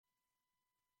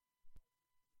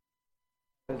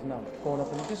now, going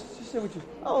up and just say what you.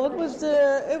 Oh, it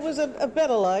was a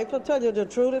better life. I'll tell you the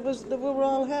truth. We were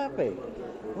all happy.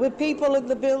 With people in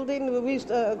the building, we used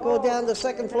to go down the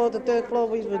second floor, the third floor.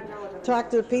 We would talk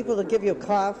to the people to give you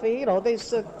coffee. You know, they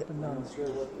sit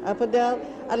up and down.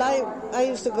 And I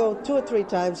used to go 2 or 3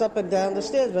 times up and down the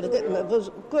stairs, but it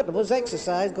was good. It was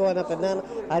exercise going up and down.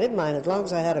 I didn't mind as long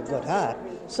as I had a good heart.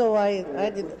 So I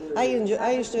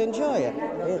used to enjoy it.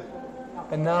 Yeah.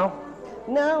 And now?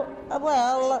 Now,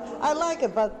 well, I like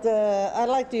it, but I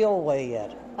like the old way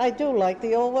yet. I do like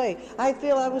the old way. I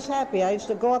feel I was happy. I used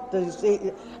to go up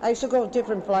I used to go to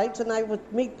different flights, and I would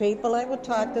meet people. I would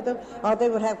talk to them, or they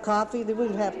would have coffee. We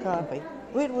would have coffee.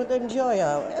 We would enjoy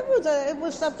it. It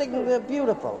was something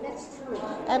beautiful.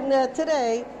 And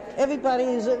today, everybody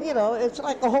is, it's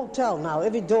like a hotel now.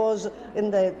 Every door's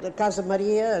in the Casa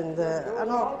Maria and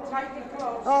all tight.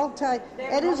 All tight.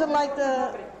 It isn't like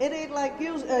it ain't like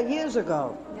years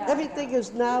ago. Everything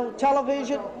is now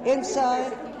television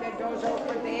inside. Their doors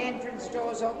open, the entrance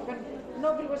doors open.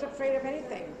 Nobody was afraid of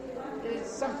anything. There's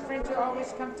some friends who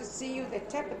always come to see you. They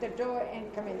tap at the door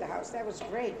and come in the house. That was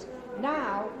great.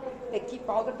 Now they keep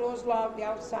all the doors locked, the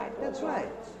outside. That's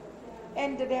right.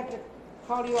 And they have to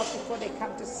call you up before they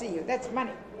come to see you. That's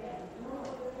money.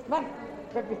 Money.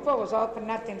 But before it was all for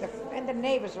nothing. And the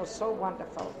neighbors were so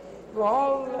wonderful. We were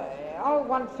all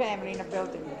one family in a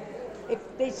building. If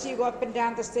they see you go up and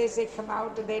down the stairs, they come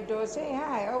out to their door, say,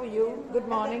 hi, how are you? Good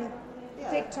morning.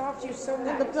 They talk to you so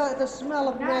nice. And the smell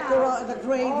of macaroni, the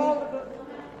gravy. You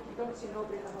don't see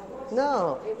nobody in the house.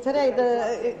 No.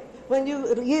 Today,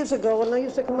 years ago, when I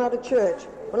used to come out of church,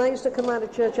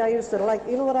 I used to like,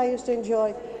 you know what I used to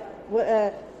enjoy?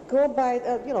 Go by,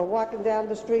 walking down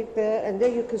the street there, and there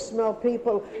you could smell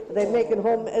people. They're making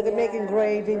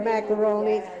gravy,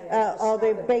 macaroni, or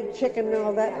they bake chicken and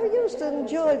all that. I used to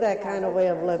enjoy that kind of way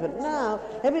of living. Now,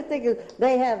 everything is,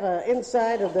 they have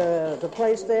inside of the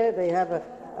place there, they have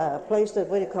a place that,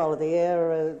 what do you call it, the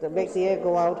air, to make the air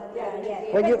go out.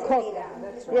 When you cook.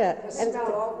 Yeah, and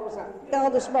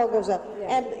all the smell goes up.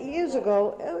 And years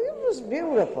ago, it was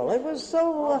beautiful. It was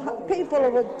so, people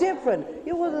were different.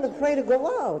 You wasn't afraid to go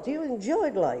out. You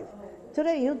enjoyed life.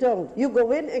 Today, you don't. You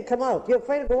go in and come out. You're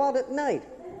afraid to go out at night.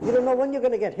 You don't know when you're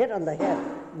going to get hit on the head.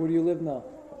 Where do you live now?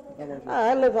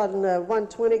 I live on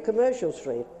 120 Commercial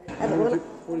Street.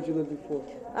 Where did you live before?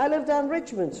 I lived on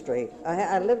Richmond Street.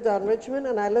 I lived on Richmond,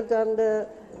 and I lived on the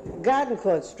Garden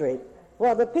Court Street.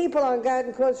 Well, the people on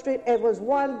Garden Court Street, it was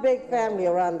one big family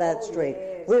around that street.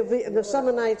 In the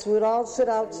summer nights, we'd all sit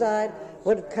outside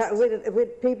with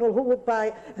people who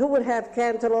would have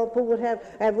cantaloupe,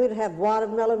 and we'd have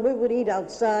watermelon. We would eat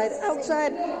outside.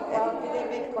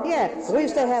 Yeah, we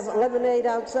used to have lemonade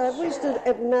outside. We used to,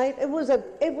 at night, it was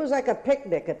like a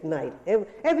picnic at night.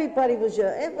 Everybody was,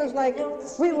 it was like,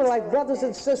 we were like brothers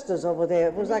and sisters over there.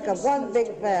 It was like a one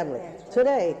big family.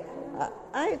 Today,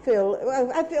 I feel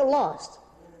lost.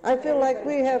 I feel like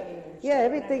we have,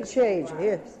 everything's changed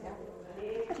here.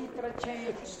 People are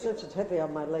changed. It's heavy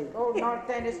on my leg. Old North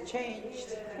End has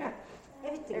changed.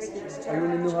 Everything's changed. Are you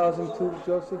in the new housing too,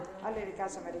 Josie? I live in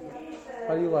Casa Maria.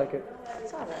 How do you like it?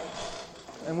 It's all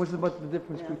right. And what's about the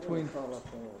difference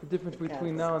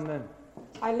between now and then?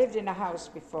 I lived in a house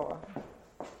before.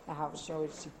 The house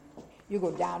shows you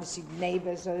go down to see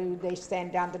neighbors, or they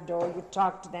stand down the door, you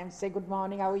talk to them, say good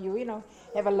morning, how are you,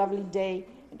 have a lovely day.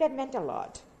 And that meant a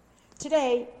lot.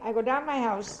 Today, I go down my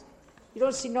house, you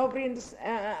don't see nobody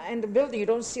in the building, you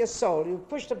don't see a soul. You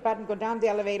push the button, go down the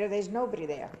elevator, there's nobody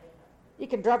there. You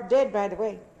can drop dead, by the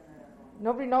way.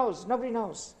 Nobody knows.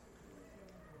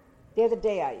 The other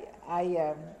day,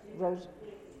 I rose,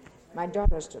 my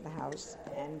daughter was to the house,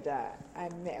 and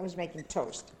I was making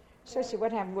toast. So I said,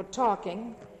 what happened? We're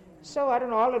talking. So I don't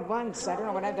know, all at once,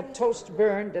 when I had the toast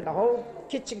burned and the whole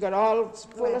kitchen got all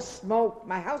full of smoke.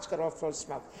 My house got all full of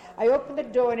smoke. I opened the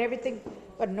door and everything,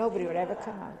 but nobody would ever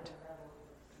come out.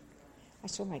 I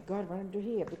said, oh my God, what do I do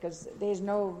here? Because there's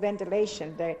no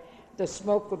ventilation. The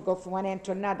smoke would go from one end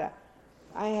to another.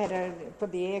 I had to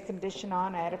put the air conditioner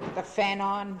on, I had to put the fan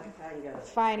on.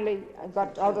 Finally, I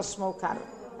got all the smoke out.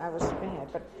 I was bad,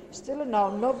 but still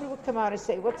nobody would come out and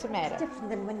say, what's the matter? It's different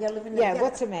than when you're living in Yeah,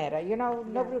 what's the matter?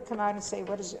 Nobody would come out and say,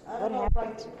 what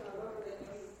happened?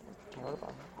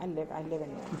 Terrible. I live in there.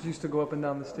 You used to go up and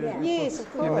down the stairs before? Yes,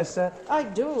 of course. You miss that? I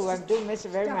do miss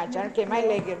it very much. I don't care,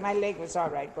 my leg was all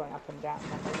right going up and down.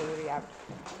 Really out.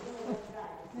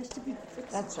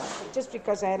 That's right. Just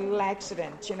because I had a little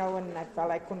accident, when I felt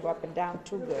I couldn't go up and down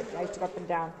too good. I used to go up and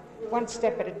down one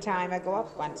step at a time. I go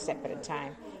up one step at a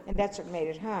time. And that's what made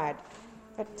it hard.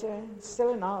 But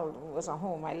still in all, it was a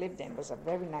home I lived in. It was a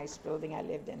very nice building I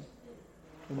lived in.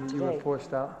 And you were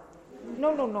forced out?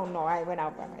 No. I went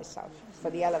out by myself for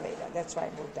the elevator. That's why I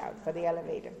moved out, for the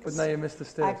elevator. But now you miss the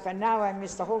stairs. For now, I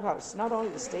miss the whole house. Not only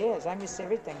the stairs. I miss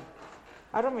everything.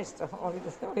 I don't miss only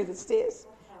the stairs.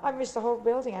 I miss the whole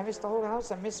building. I miss the whole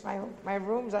house. I miss my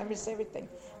rooms. I miss everything.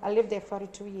 I lived there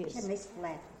 42 years. A nice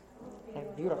flat. A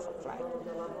beautiful flat.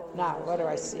 Now, what do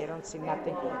I see? I don't see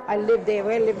nothing. I live there.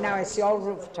 Where I live now, I see all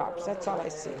rooftops. That's all I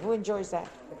see. Who enjoys that?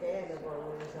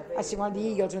 I see one of the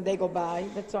eagles when they go by.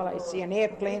 That's all I see. An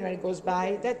airplane when it goes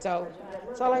by. That's all.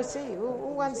 That's all I see. Who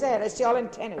wants that? I see all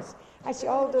antennas. I see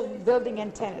all the building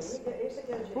antennas.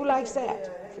 Who likes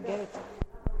that? Forget it.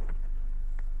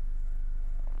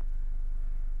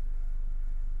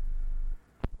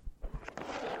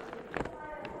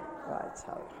 Well, that's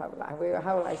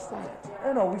how will I start?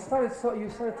 I know. You started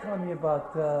telling me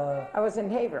about. I was in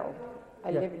Haverhill. I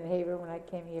Yeah. lived in Haverhill when I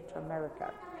came here to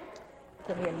America.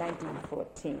 Came here in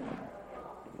 1914.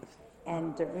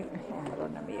 And I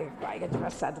don't know me. I got my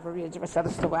son for real. My son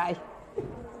is the way.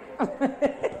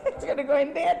 It's gonna go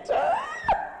in there too.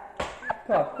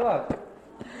 Talk.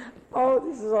 Oh,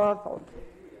 this is awful.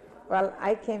 Well,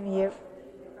 I came here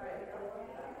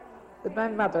with my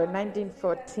mother in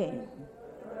 1914,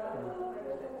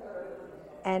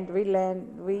 and we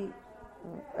landed.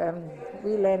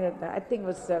 I think it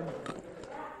was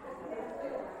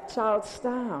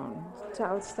Charlestown,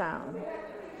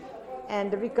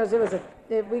 and because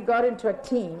we got into a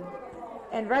team,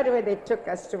 and right away they took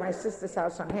us to my sister's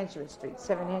house on Henchwood Street,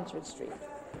 7 Henchwood Street.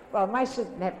 Well, my sister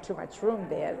didn't have too much room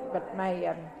there, but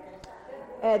my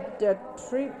had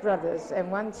 3 brothers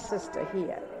and 1 sister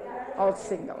here, all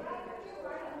single.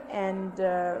 And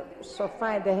so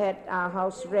finally they had our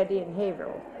house ready in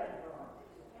Haverhill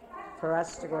for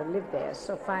us to go live there.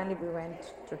 So finally we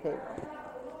went to Haverhill.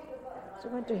 So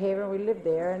we went to Haverhill, we lived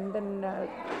there, and then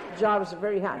jobs were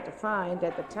very hard to find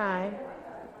at the time.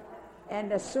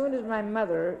 And as soon as my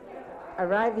mother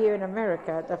arrived here in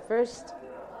America, the first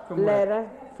letter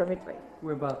from Italy.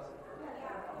 Whereabouts?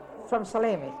 From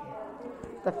Salemi.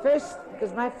 The first,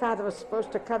 because my father was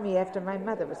supposed to come here after my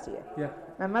mother was here. Yeah.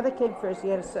 My mother came first. He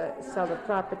had to sell the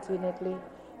property in Italy,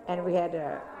 and we had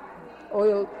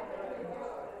oil,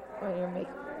 when you make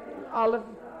olive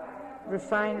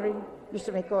refinery, used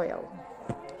to make oil.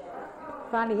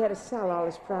 Finally, he had to sell all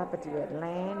his property. We had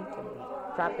land and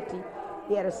property.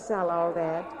 He had to sell all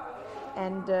that.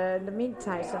 And in the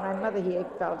meantime, so my mother here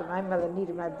felt that my mother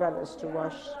needed my brothers to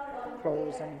wash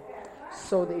clothes and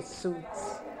sew their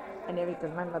suits and everything,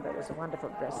 because my mother was a wonderful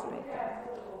dressmaker.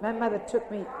 My mother took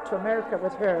me to America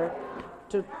with her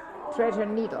to thread her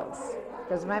needles,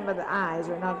 because my mother's eyes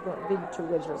were not being too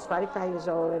good. She was 45 years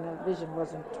old and her vision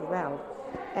wasn't too well.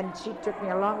 And she took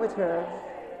me along with her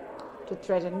to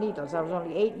thread her needles. I was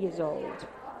only 8 years old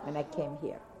when I came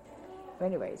here.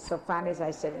 Anyway, so finally, as I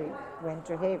said, we went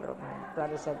to Haverhill. My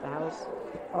brothers had the house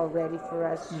all ready for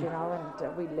us, you know,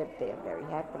 and we lived there very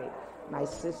happily. My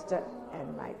sister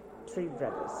and my 3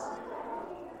 brothers.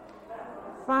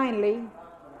 Finally,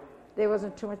 there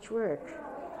wasn't too much work.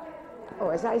 Oh,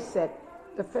 as I said,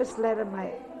 the first letter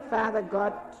my father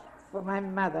got for my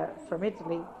mother from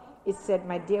Italy, it said,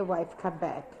 "My dear wife, come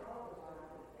back."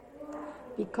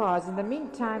 Because in the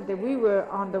meantime that we were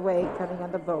on the way, coming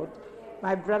on the boat,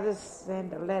 my brothers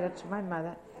sent a letter to my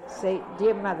mother, say,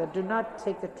 "Dear mother, do not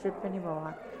take the trip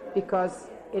anymore, because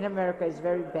in America it's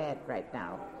very bad right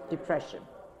now, depression."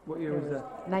 What year was that?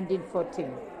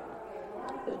 1914.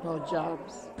 There's no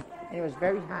jobs, and it was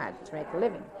very hard to make a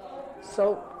living.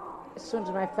 So as soon as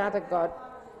my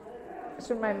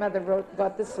mother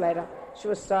got this letter, she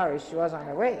was sorry, she was on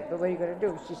her way, but what are you going to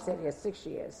do? She stayed here 6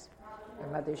 years. My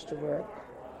mother used to work,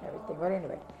 everything, but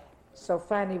anyway. So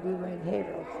finally we were in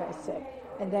Haverhill, as I said.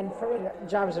 And then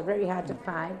jobs are very hard to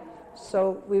find,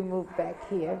 so we moved back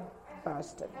here,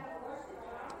 Boston.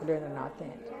 We're in the North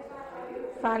End.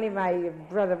 Finally,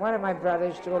 one of my brothers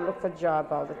used to go look for a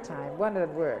job all the time. One of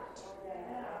them worked.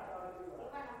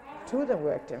 2 of them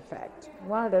worked, in fact.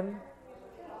 One of them,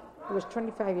 he was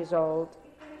 25 years old,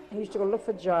 and he used to go look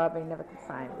for a job, and he never could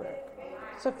find work.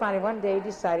 So finally, one day, he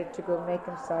decided to go make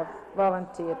himself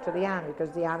volunteer to the Army,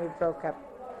 because the Army broke up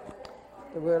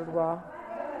the World War.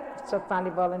 So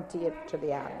finally volunteered to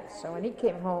the Army. So when he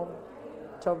came home,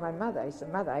 told my mother, he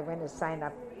said, "Mother, I went and signed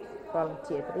up,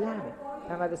 volunteered for the Army."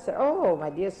 My mother said, "Oh, my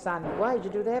dear son, why did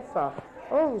you do that for?"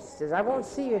 "Oh," he says, "I won't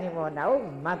see you anymore now." "Oh,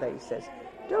 mother," he says,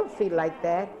 "don't feel like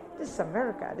that. This is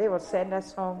America. They will send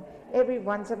us home every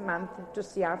once a month to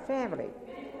see our family."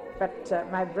 But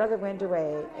my brother went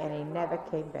away, and he never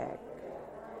came back.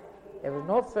 There was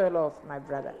no furlough for my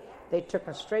brother. They took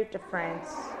him straight to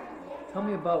France. Tell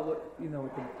me about what, with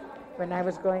the... When he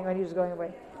was going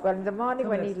away. Well, in the morning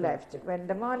Tell when me he that story.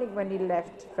 left, when he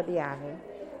left for the army,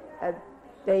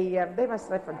 they must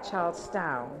have left from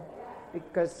Charlestown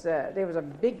because there was a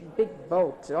big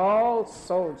boat, all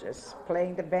soldiers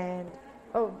playing the band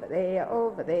over there,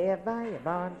 by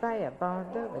a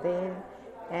bond over there,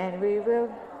 and we will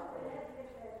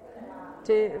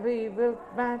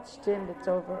march till it's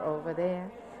over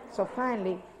there. So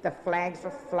finally, the flags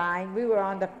were flying. We were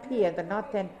on the pier, the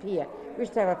North End Pier. We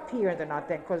used to have a pier in the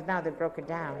North End because now they broke it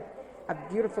down. A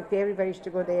beautiful pier. Everybody used to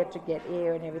go there to get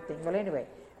air and everything. Well, anyway,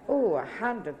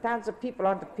 100,000 of people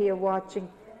on the pier watching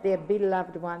their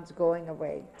beloved ones going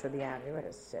away to the army. What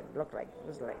it looked like. It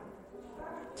was like.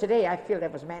 Today, I feel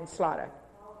that was manslaughter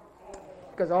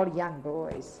because all young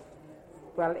boys.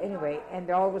 Well, anyway, and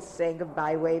they all were saying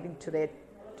goodbye, waving to their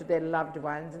loved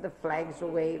ones, and the flags were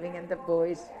waving, and the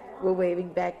boys were waving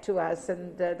back to us,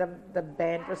 and the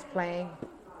band was playing.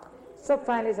 So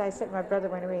finally, as I said, my brother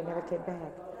went away and never came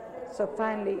back. So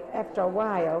finally, after a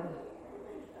while,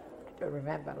 I don't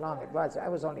remember how long it was, I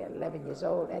was only 11 years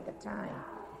old at the time,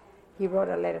 he wrote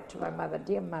a letter to my mother,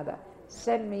 "Dear mother,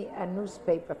 send me a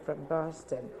newspaper from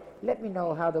Boston. Let me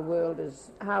know how the world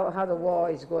is, how the war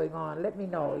is going on. Let me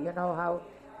know,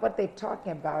 what they're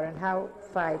talking about and how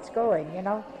far it's going,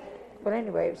 But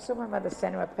anyway, so my mother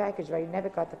sent him a package, but he never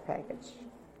got the package.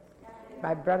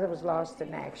 My brother was lost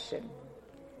in action.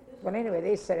 Well, anyway,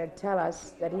 they said and tell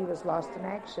us that he was lost in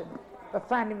action. But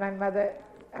finally, my mother,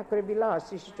 how could he be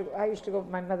lost? I used to go with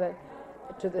my mother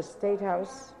to the State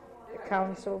House, the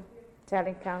council,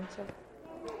 Italian council,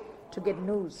 to get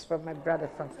news from my brother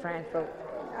from Frankfurt.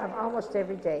 Almost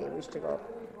every day we used to go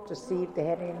to see if they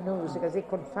had any news because they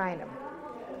couldn't find him.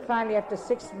 Finally, after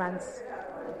 6 months,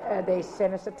 they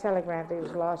sent us a telegram that he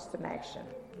was lost in action.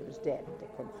 He was dead. They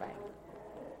couldn't find him.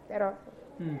 That all?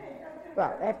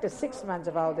 Well, after 6 months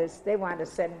of all this, they wanted to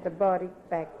send the body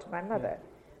back to my mother.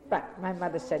 But my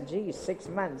mother said, "Gee, 6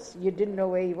 months. You didn't know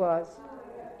where he was.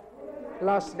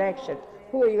 Lost in action.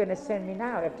 Who are you going to send me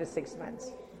now after 6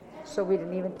 months?" So we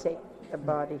didn't even take the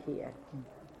body here.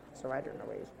 So I don't know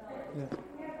where he is. Yeah.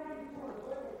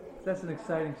 That's an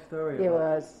exciting story. It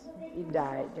was. He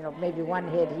died. Maybe one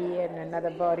head here and another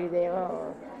body there.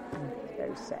 Oh, it's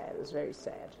very sad. It was very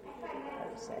sad.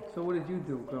 Very sad. So what did you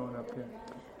do growing up here?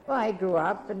 Well, I grew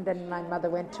up, and then my mother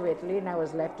went to Italy, and I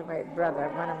was left to my brother,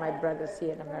 one of my brothers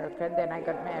here in America. And then I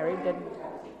got married, and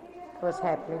was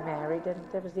happily married, and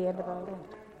that was the end of all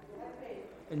that.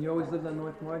 And you always lived on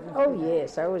North Margin? Oh,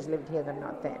 yes, I always lived here in the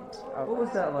North End. What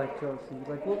was that like, Josie?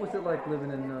 What was it like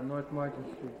living in North Margin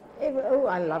Street? I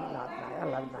loved North Margin. I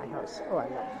loved my house. I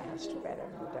loved my house too bad,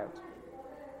 no doubt.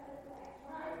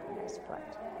 Nice part.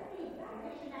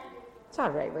 It's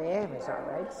all right where I am. It's all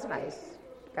right. It's nice.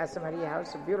 Casa Maria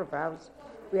house, a beautiful house.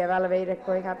 We have elevator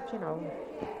going up,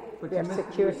 But we have you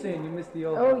security. were saying you missed the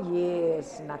old Oh, house.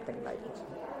 yes, nothing like it.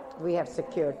 We have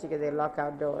security because they lock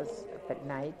our doors up at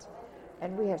night.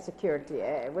 And we have security.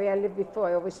 Where I lived before,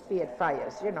 I always feared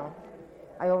fires,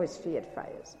 I always feared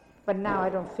fires. But now I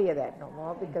don't fear that no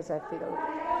more because I feel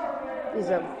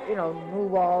these are, new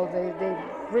walls, they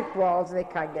brick walls, they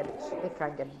can't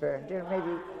get burned.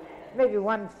 Maybe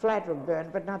one flat will burn,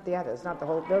 but not the others, not the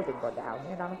whole building go down,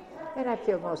 And I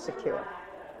feel more secure.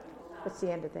 That's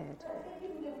the end of that.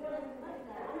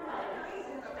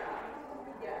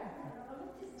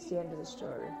 It's the end of the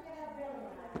story.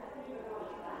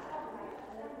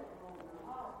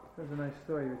 That was a nice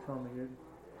story you were telling me.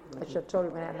 I should have told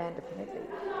you when I landed from Italy.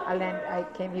 I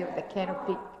came here with the Cano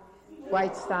Peak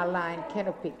White Star Line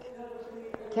Cano Peak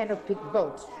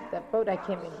boat. That boat I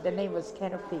came in, the name was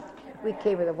Cano Peak. We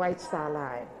came with a White Star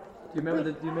Line. Do you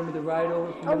remember the ride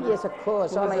over? Oh yes, of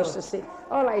course. What All was I used that? to see,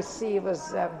 all I see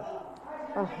was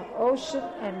ocean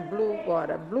and blue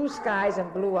water, blue skies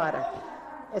and blue water.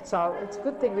 It's all. It's a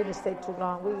good thing we didn't stay too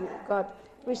long.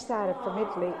 We started from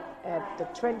Italy at the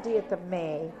 20th of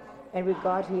May, and we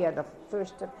got here the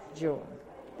 1st of June.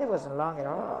 It wasn't long at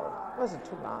all. It wasn't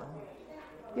too long.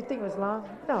 You think it was long?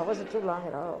 No, it wasn't too long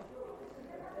at all.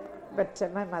 But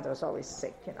my mother was always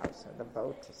sick, so the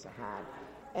boat was so hard.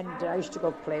 And I used to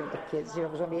go play with the kids. I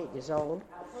was only 8 years old.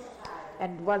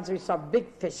 And once we saw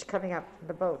big fish coming up on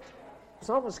the boat. It was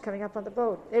almost coming up on the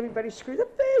boat. Everybody screamed, "The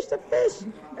fish, the fish!"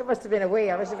 It must have been a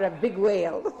whale. It must have been a big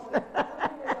whale.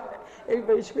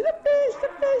 Everybody screamed, "The fish, the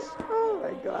fish!" Oh,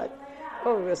 my God.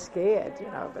 Oh, we were scared,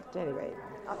 But anyway,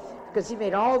 because he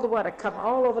made all the water come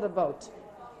all over the boat.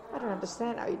 I don't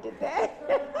understand how he did that.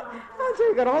 Until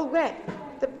he got all wet.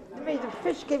 The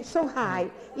fish came so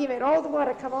high, he made all the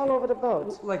water come all over the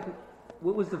boat.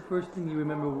 What was the first thing you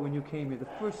remember when you came here?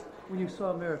 When you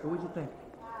saw America, what did you think?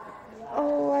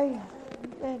 Oh, I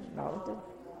don't know.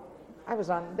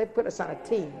 They put us on a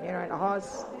team, you know, in a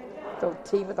horse, the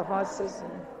team of the horses,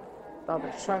 and all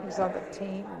the trunks on the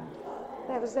team. And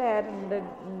that was that, and then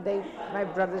my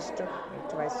brothers took me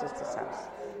to my sister's house.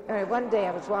 Anyway, one day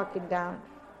I was walking down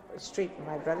the street, and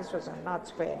my brother's was on North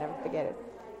Square, never forget it.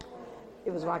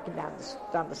 It was walking down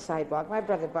the sidewalk. My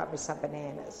brother bought me some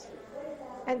bananas.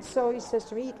 And so he says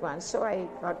to me, eat one. So I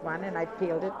got one, and I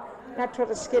peeled it, and I threw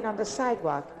the skin on the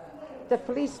sidewalk. A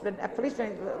policeman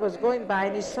was going by,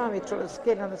 and he saw me throw the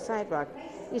skin on the sidewalk.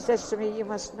 He says to me, you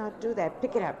must not do that,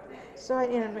 pick it up. So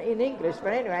in English,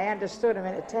 but anyway, I understood him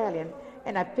in Italian,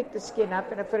 and I picked the skin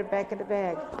up, and I put it back in the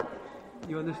bag.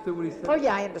 You understood what he said? Oh,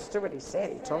 yeah, I understood what he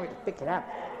said. He told me to pick it up.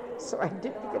 So I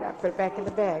did pick it up, put it back in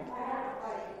the bag.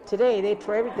 Today, they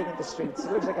throw everything in the streets.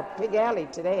 It looks like a pig alley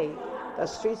today. The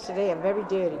streets today are very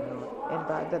dirty. And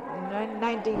by the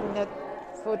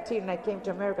 1914, when I came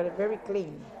to America, they're very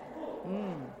clean.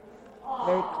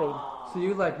 Very clean. So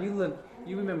you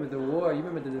remember the war, you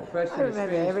remember the Depression. I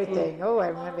remember everything. Food. Oh, I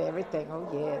remember everything. Oh,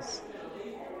 yes.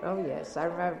 Oh, yes. I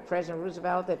remember President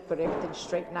Roosevelt that put everything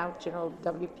straightened out, you know,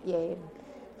 WPA, and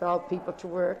for all people to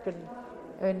work, and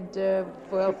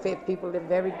welfare people, they're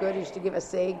very good. He used to give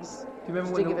us eggs. Do you remember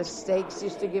used to give us steaks. He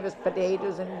used to give us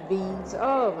potatoes and beans.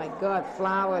 Oh, my God,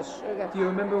 flour, sugar. Do you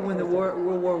remember when the World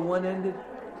War I ended?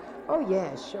 Oh,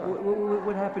 yeah, sure.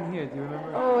 What happened here? Do you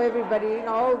remember? Oh, everybody, you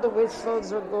know, all the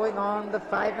whistles were going on, the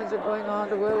firemen were going on,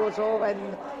 the war was over,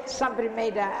 and somebody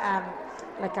made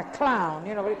like a clown,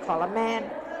 you know what you call a man,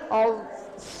 all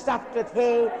stuffed with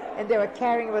hay, and they were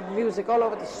carrying it with music all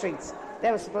over the streets.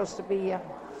 That was supposed to be, I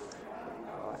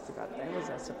forgot, what was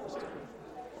that supposed to be?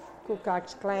 Ku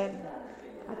Klux Klan,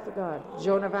 I forgot,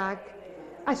 Joan of Arc.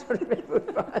 I don't remember who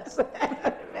it was. I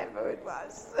don't remember who it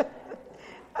was.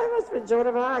 I must have been Joan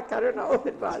of Arc. I don't know who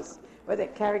it was. But they're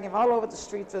carrying him all over the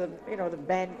streets with the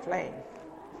band playing.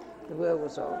 The war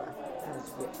was over. That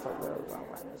was beautiful. World War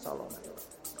I. It was all over.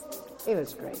 It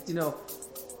was great. You know.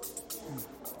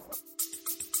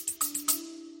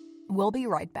 We'll be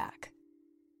right back.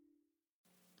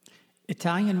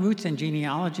 Italian Roots and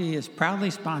Genealogy is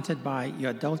proudly sponsored by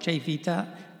Your Dolce Vita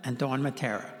and Dawn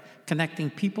Matera, connecting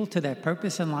people to their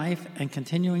purpose in life and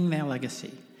continuing their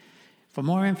legacy. For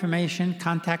more information,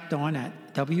 contact Dawn at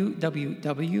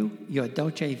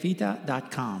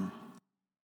www.yourdolcevita.com.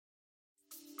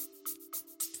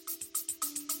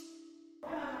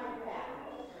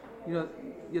 You know,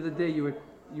 the other day you were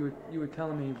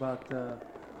telling me about a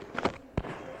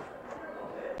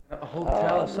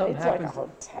hotel. Something it's happens. Like a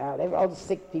hotel. All the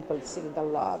sick people sit in the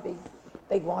lobby.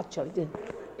 They watch all the.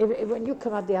 When you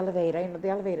come out the elevator, you know the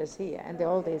elevator's here, and they're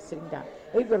all there sitting down.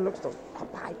 Everybody looks so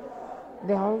occupied.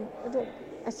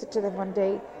 I said to them one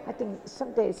day, I think some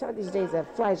of these days, a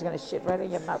fly's going to shit right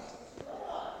in your mouth.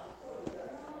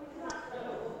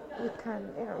 You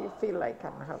can't, you feel like I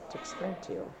don't know how to explain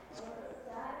to you.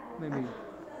 Maybe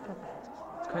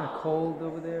it's kind of cold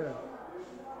over there.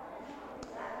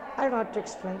 I don't know how to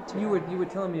explain to you. You were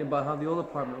telling me about how the old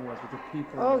apartment was with the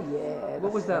people. Oh, yeah.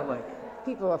 What was that like?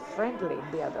 People were friendly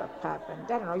in the other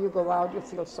apartment. I don't know, you go out, you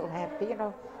feel so happy,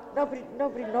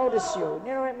 Nobody noticed you,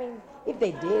 you know what I mean? If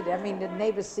they did, the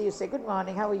neighbors see you, say, good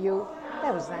morning, how are you?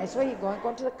 That was nice. Where are you going?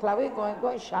 Going to the club? Where are you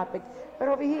going shopping? But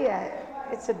over here,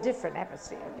 it's a different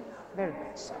atmosphere. Very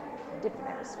much so. Different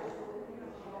atmosphere.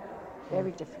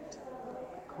 Very different.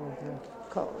 Cold, yeah.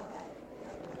 Cold.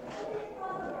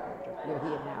 You're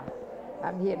here now.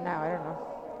 I'm here now, I don't know.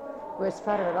 Worst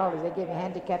part of it all is they gave me a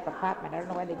handicapped apartment. I don't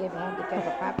know why they gave me a handicapped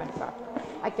apartment for.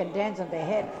 I can dance on their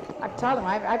head. I told them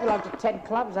I belong to 10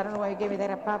 clubs. I don't know why you gave me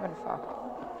that apartment for.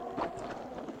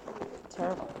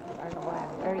 Terrible. I don't know why.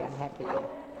 I'm very unhappy there.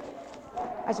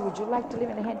 I said, would you like to live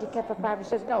in a handicapped apartment? He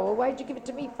says, no. Well, why did you give it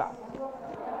to me for?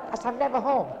 I said, I'm never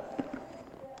home.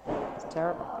 It's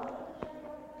terrible.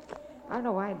 I don't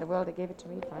know why in the world they gave it to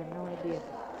me for. I have no idea.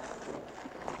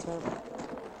 It's terrible.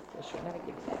 They should never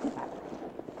give me that apartment.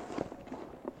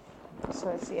 So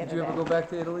it's the end Did you ever go back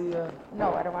to Italy?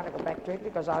 No, I don't want to go back to Italy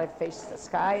because I face the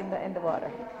sky and the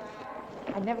water.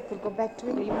 I never could go back to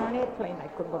Italy. Even on an airplane, I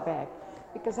couldn't go back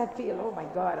because I feel, oh my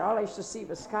God, all I used to see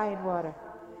was sky and water.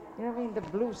 You know what I mean? The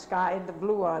blue sky and the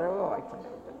blue water. Oh, I couldn't.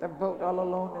 The boat all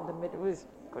alone in the middle.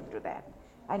 Couldn't do that.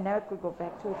 I never could go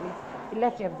back to Italy. It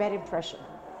left me a bad impression.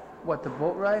 What, the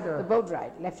boat ride? Or? The boat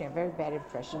ride left me a very bad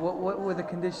impression. What were the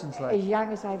conditions like? As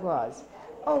young as I was.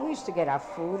 Oh, we used to get our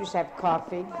food. We used to have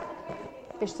coffee.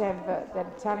 We used to have that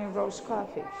Italian roast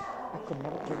coffee. I could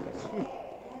never drink it.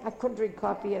 I couldn't drink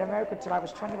coffee in America until I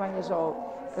was 21 years old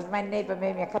because my neighbor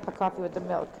made me a cup of coffee with the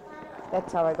milk.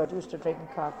 That's how I got used to drinking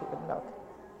coffee with milk.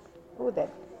 Oh,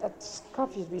 that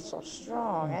coffee used to be so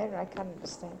strong. I can't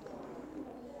understand.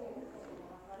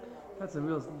 That's a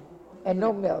real. And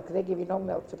no milk. They give you no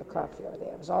milk for the coffee over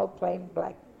there. It was all plain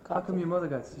black coffee. How come your mother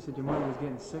got? She said your mother was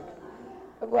getting sick.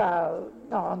 Well,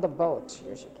 no, on the boat she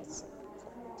usually gets sick.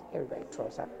 Everybody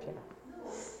throws up, you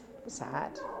know. It's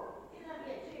hard.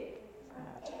 It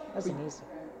wasn't easy.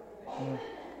 Yeah.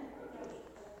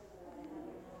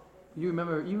 You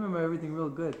remember everything real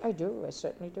good. I do, I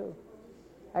certainly do.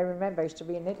 I remember I used to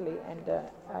be in Italy, and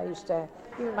I used to,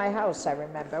 even my house I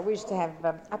remember, we used to have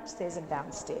upstairs and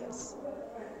downstairs.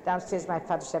 Downstairs my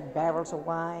father used to have barrels of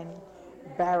wine,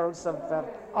 barrels of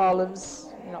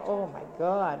olives, you know, oh my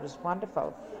God, it was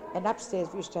wonderful. And upstairs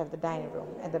we used to have the dining room,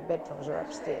 and the bedrooms were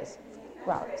upstairs.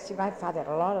 Well, see, my father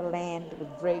had a lot of land with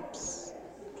grapes,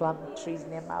 plum trees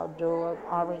near my outdoor,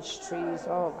 orange trees,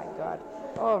 oh my God.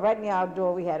 Oh, right in the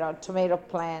outdoor we had our tomato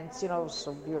plants, you know,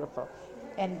 so beautiful.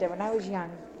 And when I was young,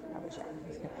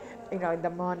 you know, in the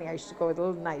morning I used to go with a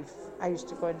little knife. I used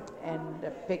to go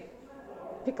and pick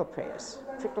pickled pears,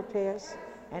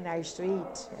 and I used to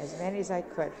eat as many as I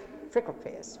could, pickled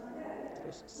pears.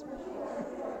 Delicious.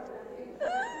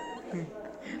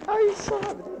 I saw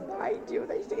them behind you.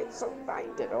 They used to get so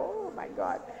blinded. Oh my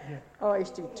God. Yeah. Oh, I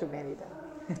used to eat too many of them.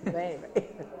 But anyway.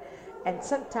 And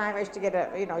sometimes I used to get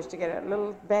a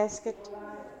little basket,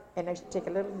 and I used to take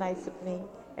a little knife with me,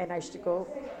 and I used to go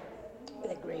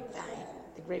the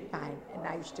grapevine, and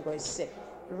I used to go and sit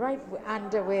right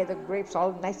under where the grapes are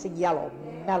all nice and yellow,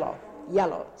 mellow,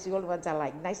 yellow. It's the only ones I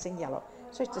like, nice and yellow.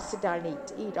 So I used to sit down and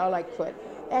eat all I could.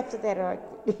 After that, I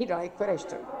used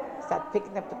to start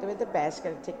picking them, put them in the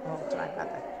basket, and take them home to my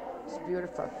mother. It's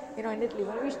beautiful. You know, in Italy,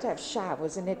 when we used to have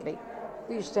showers in Italy,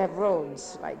 we used to have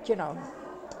roads, like, you know.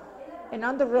 And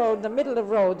on the road, in the middle of the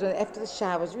road, after the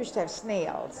showers, we used to have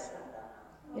snails.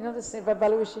 You know the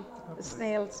babalushi, the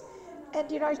snails.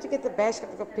 And, you know, I used to get the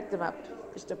basket to go pick them up.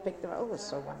 Used to pick them up. Oh, it was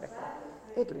so wonderful.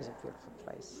 Italy's a beautiful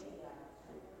place.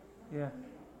 Yeah.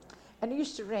 And it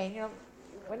used to rain, you know.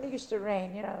 When it used to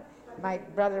rain, you know, my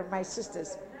brother and my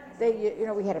sisters, they, you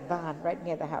know, we had a barn right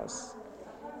near the house.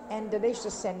 And they used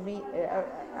to send me,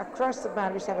 across the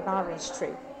barn, we used to have an orange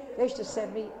tree. They used to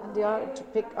send me to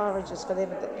pick oranges for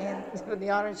them at the end of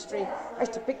the orange tree. I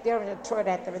used to pick the orange and throw it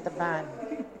at them in the barn.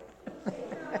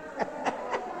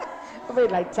 Wait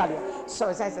till I tell you. So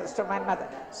as I said, to my mother.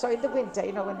 So in the winter,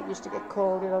 you know, when it used to get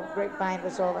cold, you know, grapevine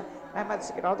was over, my mother used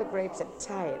to get all the grapes and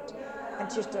tie it. And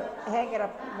she used to hang it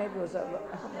up, maybe it was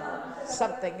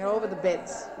something, you know, over the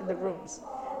beds in the rooms.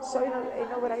 So, you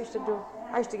know what I used to do?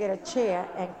 I used to get a chair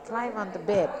and climb on the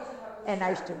bed, and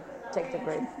I used to take the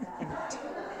grape and eat.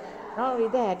 Not only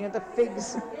that, you know, the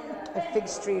figs, a fig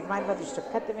tree, my mother used to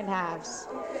cut them in halves,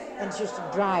 and she used to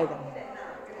dry them.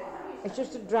 And she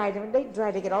used to dry them, and they dry,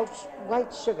 they get all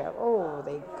white sugar. Oh,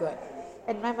 they're good.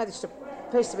 And my mother used to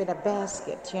place them in a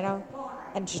basket, you know,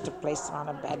 and she used to place them on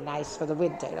a bed, nice for the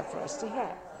winter, you know, for us to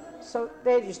have. So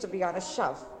they used to be on a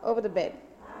shelf, over the bed,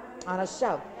 on a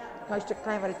shelf. I used to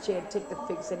climb on a chair and take the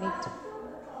figs and eat them.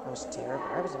 It was terrible.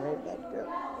 I was a very bad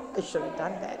girl. I should have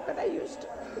done that, but I used to.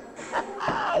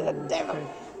 I was a devil.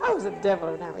 I was a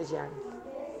devil when I was young.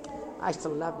 I used to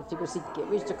love the figuricchi.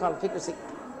 We used to call it figuricchi.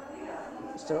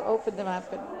 We used to open them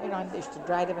up, and, you know, and they used to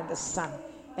dry them in the sun,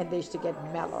 and they used to get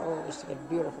mellow. Oh, they used to get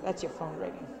beautiful. That's your phone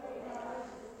ringing.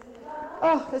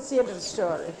 Oh, that's the end of the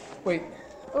story. Wait.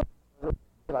 Oh,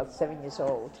 about 7 years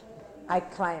old. I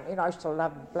climbed, you know, I used to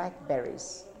love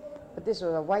blackberries. But this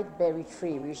was a white berry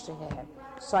tree we used to have.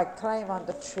 So I climbed on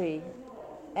the tree,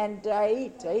 and I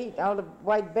eat all the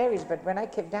white berries, but when I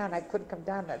came down, I couldn't come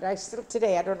down. I still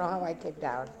today, I don't know how I came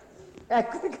down. I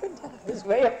couldn't come down. It was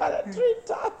way up on the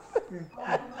treetop.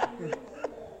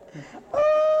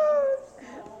 Oh,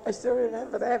 I still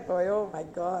remember that, boy. Oh, my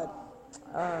God.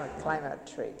 Oh, climb a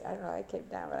tree. I don't know how I came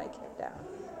down, but I came down.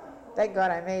 Thank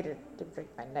God I made it. Didn't break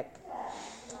my neck.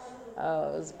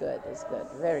 Oh, it was good. It was good.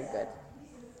 Very good.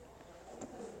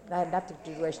 I had nothing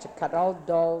to do. I used to cut all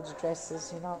dolls'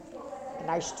 dresses, you know,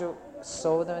 and I used to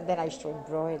sew them, and then I used to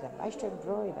embroider them.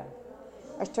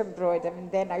 And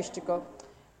then I used to go,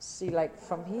 see, like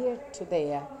from here to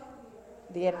there,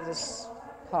 the end of this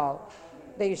hall,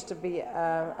 there used to be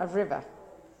a river.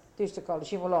 They used to call it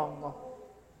Cimolongo.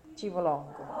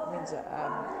 Cimolongo means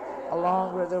a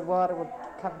long river. The water would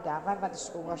come down. My mother used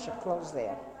to go wash her clothes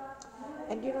there.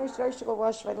 And, you know, I used to go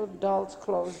wash my little dolls'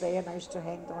 clothes there, and I used to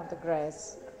hang them on the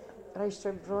grass. And I used to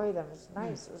embroider them. It was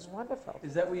nice. It was wonderful.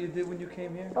 Is that what you did when you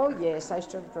came here? Oh, yes. I used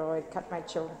to embroider, cut my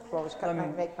children's clothes,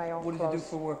 make my own clothes. What did you do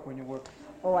for work when you worked?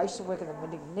 Oh, I used to work in the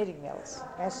knitting mills,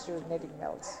 Massachusetts knitting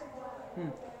mills.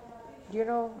 Do you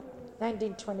know,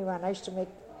 1921, I used to make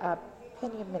a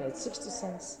penny a minute, 60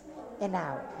 cents an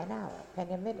hour,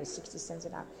 penny a minute, 60 cents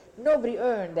an hour. Nobody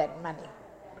earned that money.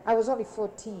 I was only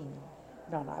 14.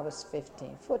 No, I was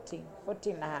 14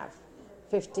 and a half,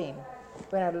 15,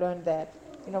 when I learned that.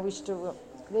 You know, they used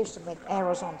to make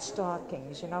arrows on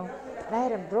stockings, you know. And I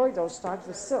had embroidered those stockings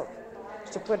with silk. I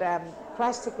used to put a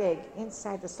plastic egg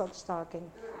inside the silk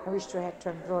stocking, and we used to have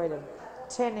to embroider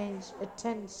 10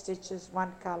 stitches,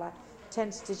 one color,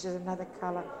 10 stitches, another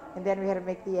color, and then we had to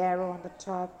make the arrow on the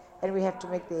top, and we had to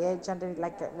make the edge underneath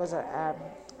like it was like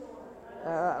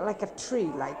a tree,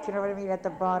 like, you know what I mean, at the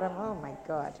bottom. Oh my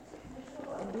God.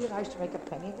 And you know, I used to make a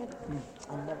penny of it.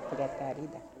 I'll never forget that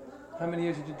either. How many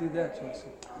years did you do that, Josie?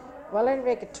 Well, I didn't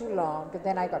make it too long, but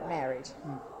then I got married. I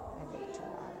made it too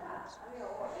long.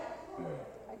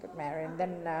 I got married, and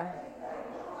then I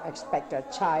expected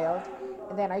a child,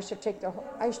 and then I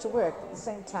used to work at the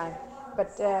same time,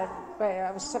 but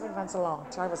I was 7 months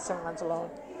along, so I was 7 months along.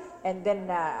 And then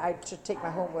I should take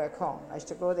my homework home. I used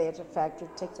to go there to the factory,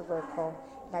 take the work home,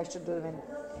 and I used to do them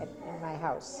in my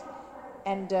house.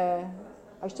 And I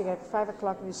used to get at 5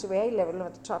 o'clock, and you see where I live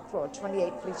at the top floor,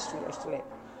 28 Fleet Street I used to live,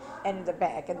 and in the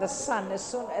back. And the sun, as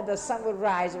soon as the sun would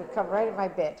rise, it would come right in my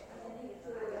bed.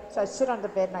 So I'd sit on the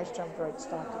bed and I used to embroider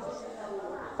stockings.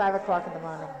 5 o'clock in the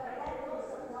morning.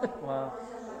 Wow.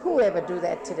 Who ever do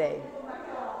that today?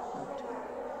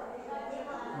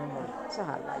 It's a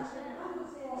hard life.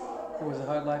 It was a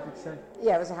hard life, you'd say?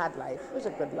 Yeah, it was a hard life. It was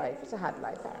a good life. It was a hard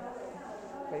life, Aaron.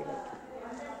 Very good.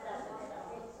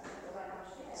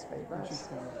 It's very much.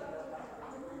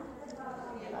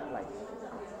 Hard life.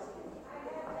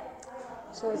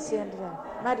 So it's the end of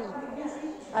that. Marie,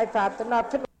 hai fatto, no,